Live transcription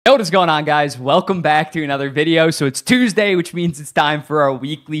Yo, what is going on, guys? Welcome back to another video. So it's Tuesday, which means it's time for our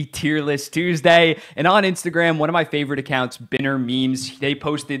weekly tier list Tuesday. And on Instagram, one of my favorite accounts, Binner Memes, they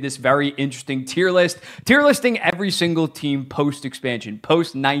posted this very interesting tier listing every single team post-expansion,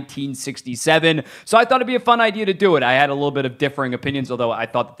 post-1967. So I thought it'd be a fun idea to do it. I had a little bit of differing opinions, although I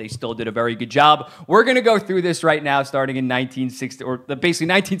thought that they still did a very good job. We're going to go through this right now, starting in 1960, or basically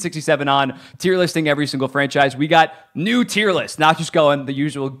 1967 on, tier listing every single franchise. We got new tier lists, not just going the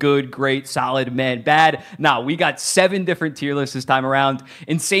usual good, great, solid, man, bad. Now, we got 7 different tier lists this time around.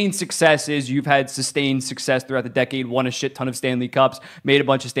 Insane successes. You've had sustained success throughout the decade, won a shit ton of Stanley Cups, made a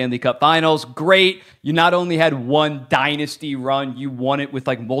bunch of Stanley Cup finals. Great. You not only had one dynasty run, you won it with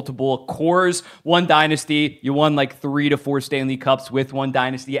like multiple cores. One dynasty, you won like 3 to 4 Stanley Cups with one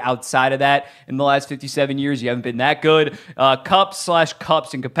dynasty. Outside of that, in the last 57 years, you haven't been that good. Cups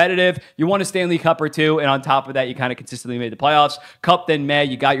and competitive, you won a Stanley Cup or 2, and on top of that, you kind of consistently made the playoffs. Cup, then meh,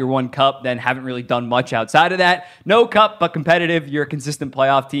 you got your one cup, then haven't really done much outside of that. No cup, but competitive. You're a consistent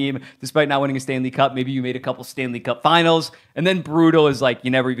playoff team, despite not winning a Stanley Cup. Maybe you made a couple Stanley Cup finals. And then brutal is like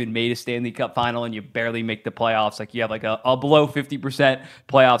you never even made a Stanley Cup final and you barely make the playoffs. Like you have like a below 50%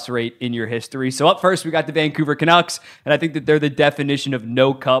 playoffs rate in your history. So up first, we got the Vancouver Canucks, and I think that they're the definition of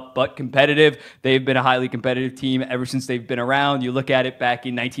no cup, but competitive. They've been a highly competitive team ever since they've been around. You look at it back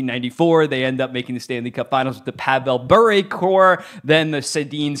in 1994, they end up making the Stanley Cup finals with the Pavel Bure core. Then the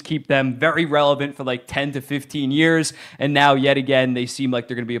Sedins keep them very relevant for like 10 to 15 years. And now yet again, they seem like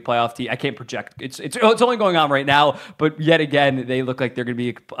they're going to be a playoff team. I can't project. It's only going on right now, but yet again, they look like they're going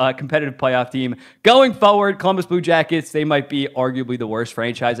to be a competitive playoff team. Going forward, Columbus Blue Jackets, they might be arguably the worst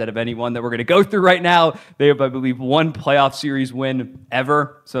franchise out of anyone that we're going to go through right now. They have, I believe, one playoff series win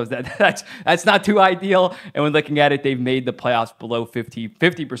ever. So that's not too ideal. And when looking at it, they've made the playoffs below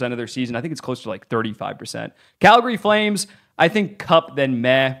 50% of their season. I think it's close to like 35%. Calgary Flames, I think cup, then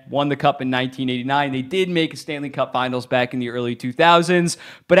meh. Won the cup in 1989. They did make a Stanley Cup Finals back in the early 2000s,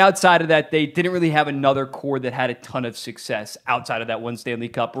 but outside of that, they didn't really have another core that had a ton of success outside of that one Stanley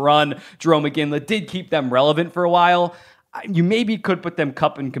Cup run. Jerome McGinley did keep them relevant for a while. You maybe could put them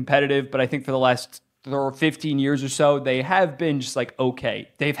cup and competitive, but I think for the last 15 years or so, they have been just like okay.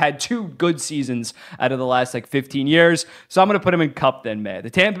 They've had 2 good seasons out of the last like 15 years. So I'm going to put them in cup, then meh. The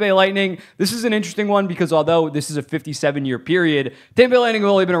Tampa Bay Lightning, this is an interesting one because although this is a 57-year period, Tampa Bay Lightning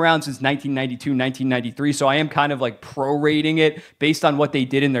have only been around since 1992, 1993. So I am kind of like prorating it based on what they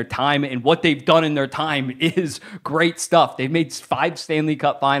did in their time, and what they've done in their time is great stuff. They've made 5 Stanley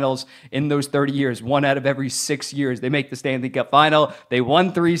Cup finals in those 30 years, 1 out of every 6 years. They make the Stanley Cup final. They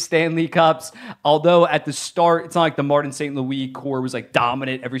won 3 Stanley Cups. Although at the start, it's not like the Martin St. Louis core was like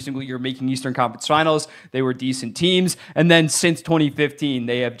dominant every single year making Eastern Conference Finals. They were decent teams. And then since 2015,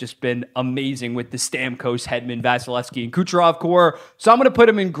 they have just been amazing with the Stamkos, Hedman, Vasilevsky, and Kucherov core. So I'm going to put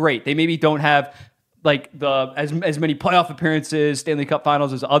them in great. They maybe don't have like as many playoff appearances, Stanley Cup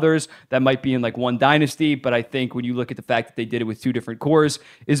finals as others that might be in like one dynasty. But I think when you look at the fact that they did it with 2 different cores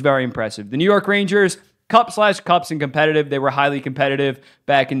is very impressive. The New York Rangers, cups and competitive. They were highly competitive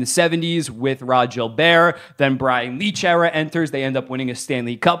back in the 70s with Rod Gilbert. Then Brian Leetch era enters. They end up winning a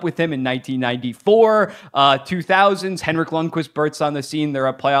Stanley Cup with him in 1994. 2000s, Henrik Lundqvist bursts on the scene. They're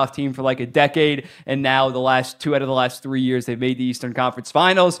a playoff team for like a decade. And now the last 2 out of the last 3 years, they've made the Eastern Conference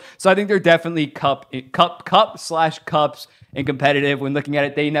Finals. So I think they're definitely cups and competitive. When looking at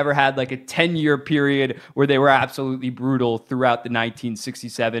it, they never had like a 10-year period where they were absolutely brutal throughout the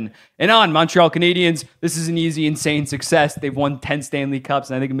 1967 and on. Montreal Canadiens, this is an easy, insane success. They've won 10 Stanley Cups,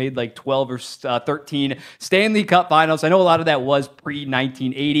 and I think made like 12 or 13 Stanley Cup finals. I know a lot of that was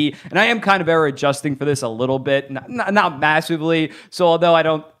pre-1980, and I am kind of error adjusting for this a little bit, not massively. So although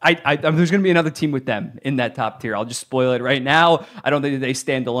there's going to be another team with them in that top tier. I'll just spoil it right now. I don't think that they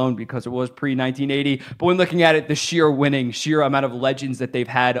stand alone because it was pre-1980, but when looking at it, the sheer amount of legends that they've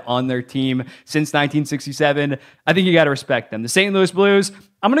had on their team since 1967, I think you got to respect them. The St. Louis Blues,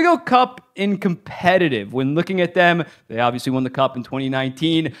 I'm going to go cup in competitive. When looking at them, they obviously won the cup in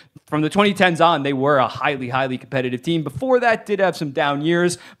 2019. From the 2010s on, they were a highly, highly competitive team. Before that, did have some down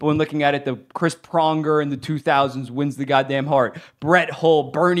years, but when looking at it, the Chris Pronger in the 2000s wins the goddamn heart. Brett Hull,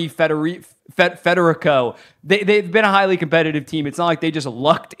 Bernie Federico, they've been a highly competitive team. It's not like they just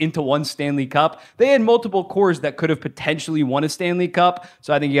lucked into one Stanley Cup. They had multiple cores that could have potentially won a Stanley Cup,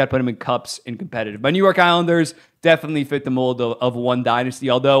 so I think you got to put them in cups and competitive. My New York Islanders definitely fit the mold of one dynasty,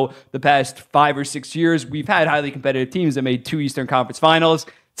 although the past 5 or 6 years, we've had highly competitive teams that made 2 Eastern Conference Finals.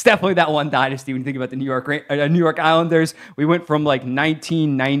 It's definitely that one dynasty when you think about the New York Islanders. We went from like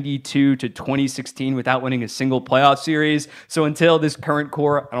 1992 to 2016 without winning a single playoff series. So until this current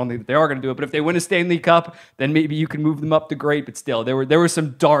core, I don't think that they are going to do it. But if they win a Stanley Cup, then maybe you can move them up to great. But still, there were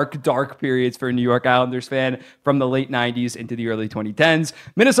some dark periods for a New York Islanders fan from the late 90s into the early 2010s.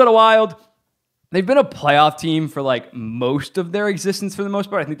 Minnesota Wild. They've been a playoff team for like most of their existence for the most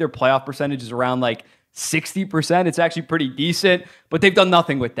part. I think their playoff percentage is around like 60%. It's actually pretty decent, but they've done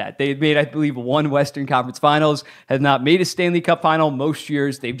nothing with that. They've made, I believe, one Western Conference Finals, have not made a Stanley Cup final. Most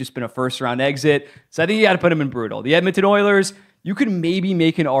years, they've just been a first-round exit. So I think you got to put them in brutal. The Edmonton Oilers, you could maybe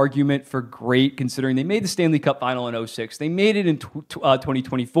make an argument for great, considering they made the Stanley Cup final in 2006. They made it in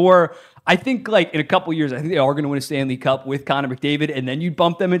 2024. I think, like, in a couple years, I think they are going to win a Stanley Cup with Connor McDavid, and then you'd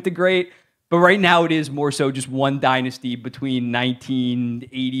bump them into great. But right now it is more so just one dynasty between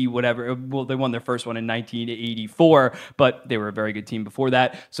 1980, whatever. Well, they won their first one in 1984, but they were a very good team before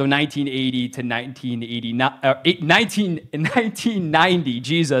that. So 1980 to 1990,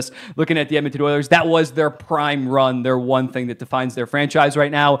 Jesus, looking at the Edmonton Oilers, that was their prime run, their one thing that defines their franchise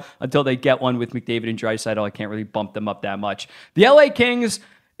right now until they get one with McDavid and Draisaitl. I can't really bump them up that much. The LA Kings,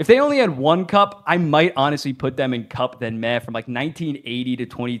 if they only had one cup, I might honestly put them in cup then meh. From like 1980 to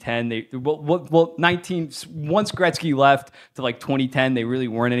 2010, once Gretzky left to like 2010, they really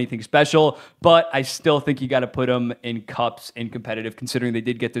weren't anything special. But I still think you got to put them in cups and competitive, considering they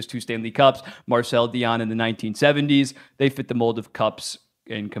did get those 2 Stanley Cups. Marcel Dion in the 1970s, they fit the mold of cups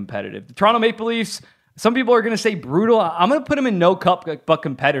and competitive. The Toronto Maple Leafs. Some people are going to say brutal. I'm going to put him in no cup, but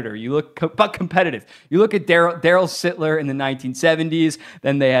competitor. But competitive. You look at Daryl Sittler in the 1970s.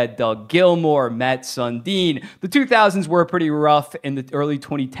 Then they had Doug Gilmour, Matt Sundin. The 2000s were pretty rough, and the early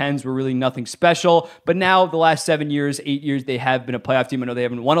 2010s were really nothing special. But now, the last 8 years, they have been a playoff team. I know they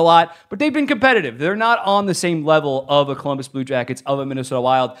haven't won a lot, but they've been competitive. They're not on the same level of a Columbus Blue Jackets, of a Minnesota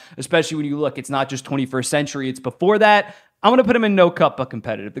Wild, especially when you look. It's not just 21st century. It's before that. I'm going to put them in no cup, but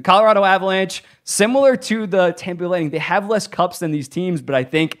competitive. The Colorado Avalanche, similar to the Tampa Bay Lightning, they have less cups than these teams, but I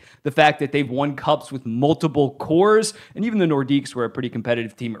think the fact that they've won cups with multiple cores, and even the Nordiques were a pretty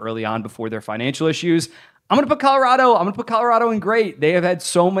competitive team early on before their financial issues. I'm going to put Colorado in great. They have had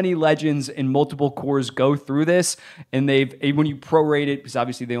so many legends in multiple cores go through this, and when you prorate it, because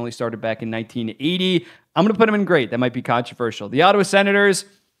obviously they only started back in 1980, I'm going to put them in great. That might be controversial. The Ottawa Senators,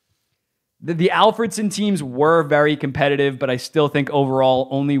 the Alfredson teams were very competitive, but I still think overall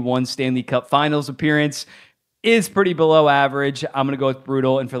only one Stanley Cup Finals appearance is pretty below average. I'm going to go with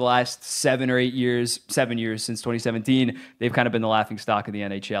brutal. And for the last 7 years since 2017, they've kind of been the laughingstock of the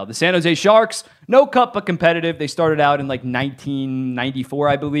NHL. The San Jose Sharks, no cup, but competitive. They started out in like 1994,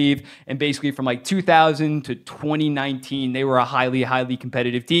 I believe. And basically from like 2000 to 2019, they were a highly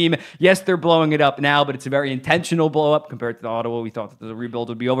competitive team. Yes, they're blowing it up now, but it's a very intentional blow up compared to Ottawa. We thought that the rebuild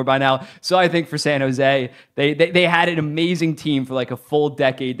would be over by now. So I think for San Jose, they had an amazing team for like a full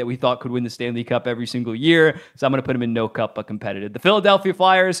decade that we thought could win the Stanley Cup every single year. So I'm going to put them in no cup, but competitive. The Philadelphia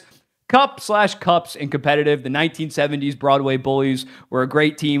Flyers, cups and competitive. The 1970s Broadway Bullies were a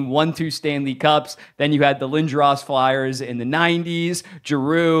great team, won 2 Stanley Cups. Then you had the Lindros Flyers in the 90s,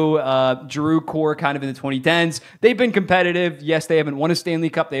 Giroux core kind of in the 2010s. They've been competitive. Yes, they haven't won a Stanley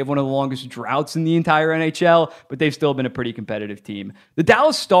Cup. They have one of the longest droughts in the entire NHL, but they've still been a pretty competitive team. The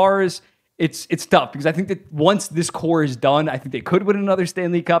Dallas Stars, it's tough because I think that once this core is done, I think they could win another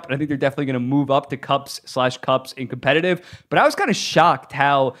Stanley Cup, and I think they're definitely going to move up to cups in competitive. But I was kind of shocked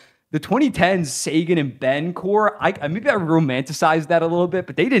how the 2010s Sagan and Ben core, maybe I romanticized that a little bit,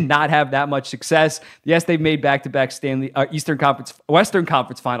 but they did not have that much success. Yes, they've made back-to-back Western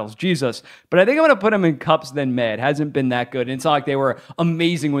Conference Finals, Jesus. But I think I'm going to put them in cups then meh. It hasn't been that good. And it's not like they were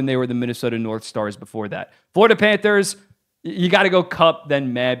amazing when they were the Minnesota North Stars before that. Florida Panthers, you got to go cup,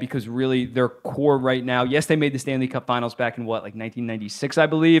 then meh, because really their core right now, yes, they made the Stanley Cup Finals back in like 1996, I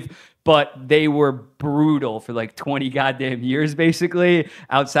believe, but they were brutal for like 20 goddamn years, basically,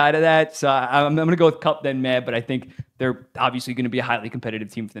 outside of that. So I'm going to go with cup, then meh, but I think they're obviously going to be a highly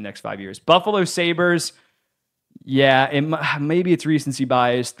competitive team for the next 5 years. Buffalo Sabres, yeah, maybe it's recency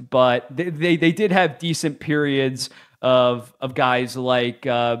biased, but they did have decent periods of guys like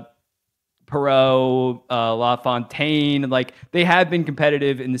Perreault, LaFontaine, like they have been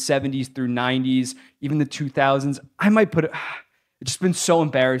competitive in the 70s through 90s, even the 2000s. I might put it. It's just been so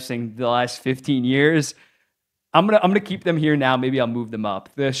embarrassing the last 15 years. I'm gonna keep them here now. Maybe I'll move them up.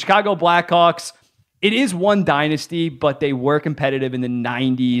 The Chicago Blackhawks. It is one dynasty, but they were competitive in the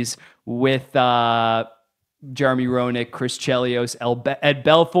 90s with Jeremy Roenick, Chris Chelios, Ed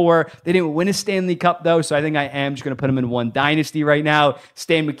Belfour. They didn't win a Stanley Cup, though, so I think I am just going to put them in one dynasty right now.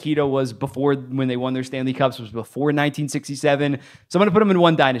 Stan Mikita was before, when they won their Stanley Cups, was before 1967. So I'm going to put them in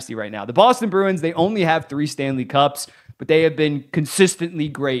one dynasty right now. The Boston Bruins, they only have 3 Stanley Cups, but they have been consistently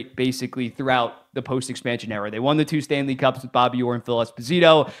great, basically, throughout the post-expansion era. They won the 2 Stanley Cups with Bobby Orr and Phil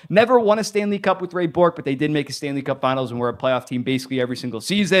Esposito. Never won a Stanley Cup with Ray Bourque, but they did make a Stanley Cup Finals and were a playoff team basically every single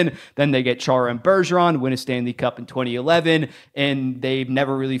season. Then they get Chara and Bergeron, win a Stanley Cup in 2011, and they've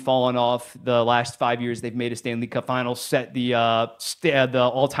never really fallen off. The last 5 years they've made a Stanley Cup Final, set the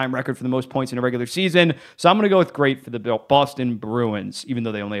all-time record for the most points in a regular season. So I'm going to go with great for the Boston Bruins, even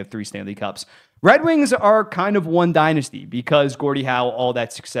though they only have 3 Stanley Cups. Red Wings are kind of one dynasty because Gordie Howe, all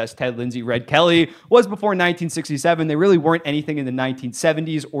that success, Ted Lindsay, Red Kelly, was before 1967. They really weren't anything in the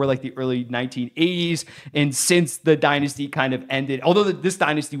 1970s or like the early 1980s. And since the dynasty kind of ended, although this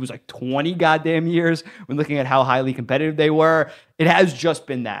dynasty was like 20 goddamn years when looking at how highly competitive they were, it has just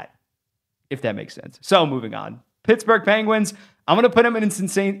been that, if that makes sense. So moving on. Pittsburgh Penguins, I'm going to put them in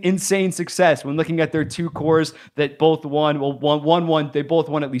insane success when looking at their 2 cores that both won. Well, they both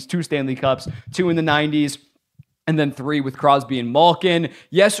won at least 2 Stanley Cups, 2 in the 90s, and then 3 with Crosby and Malkin.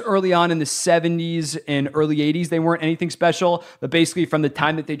 Yes, early on in the 70s and early 80s, they weren't anything special, but basically from the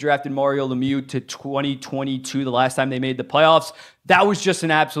time that they drafted Mario Lemieux to 2022, the last time they made the playoffs, that was just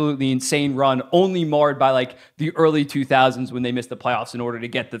an absolutely insane run, only marred by like the early 2000s when they missed the playoffs in order to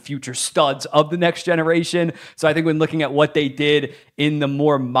get the future studs of the next generation. So I think when looking at what they did in the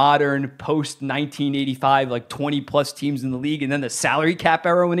more modern post 1985, like 20 plus teams in the league, and then the salary cap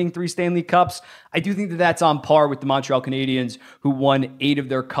era winning 3 Stanley Cups, I do think that that's on par with the Montreal Canadiens, who won 8 of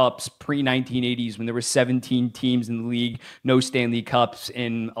their cups pre 1980s when there were 17 teams in the league, no Stanley Cups,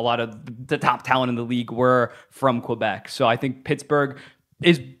 and a lot of the top talent in the league were from Quebec. So I think Pittsburgh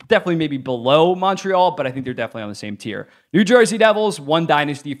is definitely maybe below Montreal, but I think they're definitely on the same tier. New Jersey Devils, one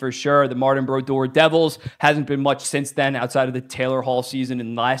dynasty for sure. The Martin Brodeur Devils hasn't been much since then outside of the Taylor Hall season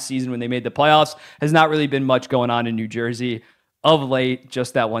and last season when they made the playoffs. Has not really been much going on in New Jersey of late,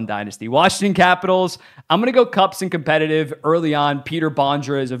 just that one dynasty. Washington Capitals, I'm going to go Cups and competitive early on. Peter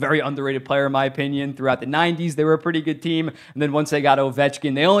Bondra is a very underrated player, in my opinion. Throughout the 90s, they were a pretty good team. And then once they got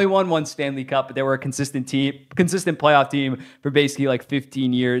Ovechkin, they only won 1 Stanley Cup, but they were a consistent playoff team for basically like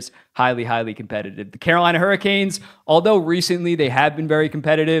 15 years. Highly competitive. The Carolina Hurricanes, although recently they have been very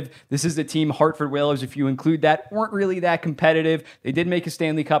competitive, this is the team Hartford Whalers, if you include that, weren't really that competitive. They did make a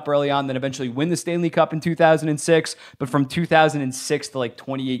Stanley Cup early on, then eventually win the Stanley Cup in 2006, but from 2006 to like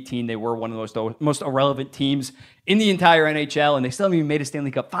 2018, they were one of the most irrelevant teams in the entire NHL, and they still haven't even made a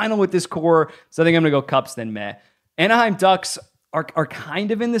Stanley Cup final with this core, so I think I'm going to go Cups, then meh. Anaheim Ducks are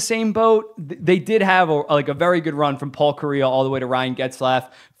kind of in the same boat. They did have a very good run from Paul Kariya all the way to Ryan Getzlaf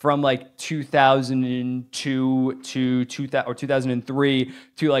from like 2002 to 2003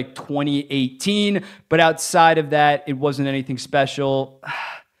 to like 2018. But outside of that, it wasn't anything special.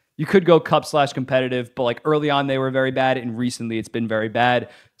 You could go Cup/competitive, but like early on they were very bad, and recently it's been very bad.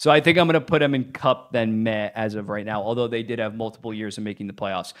 So I think I'm going to put them in Cup, then meh as of right now, although they did have multiple years of making the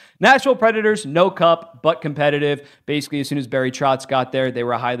playoffs. Nashville Predators, no Cup, but competitive. Basically, as soon as Barry Trotz got there, they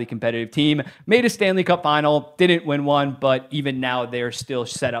were a highly competitive team. Made a Stanley Cup final, didn't win one, but even now they're still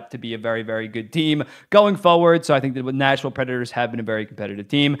set up to be a very good team going forward. So I think that the Nashville Predators have been a very competitive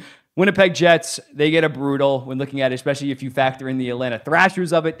team. Winnipeg Jets, they get a brutal when looking at it, especially if you factor in the Atlanta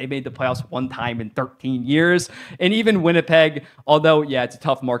Thrashers of it. They made the playoffs 1 time in 13 years. And even Winnipeg, although, yeah, it's a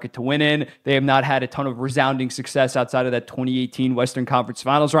tough market to win in, they have not had a ton of resounding success outside of that 2018 Western Conference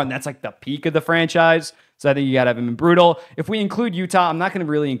Finals run. That's like the peak of the franchise. So I think you got to have him in brutal. If we include Utah, I'm not going to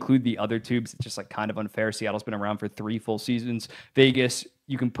really include the other tubes. It's just like kind of unfair. Seattle's been around for 3 full seasons. Vegas,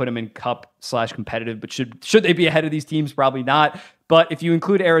 you can put them in Cup/competitive, but should they be ahead of these teams? Probably not. But if you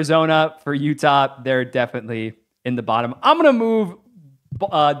include Arizona for Utah, they're definitely in the bottom. I'm going to move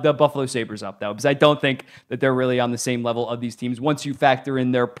the Buffalo Sabres up, though, because I don't think that they're really on the same level of these teams once you factor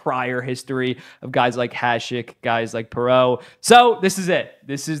in their prior history of guys like Hasek, guys like Perreault. So this is it.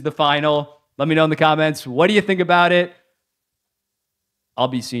 This is the final. Let me know in the comments. What do you think about it? I'll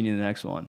be seeing you in the next one.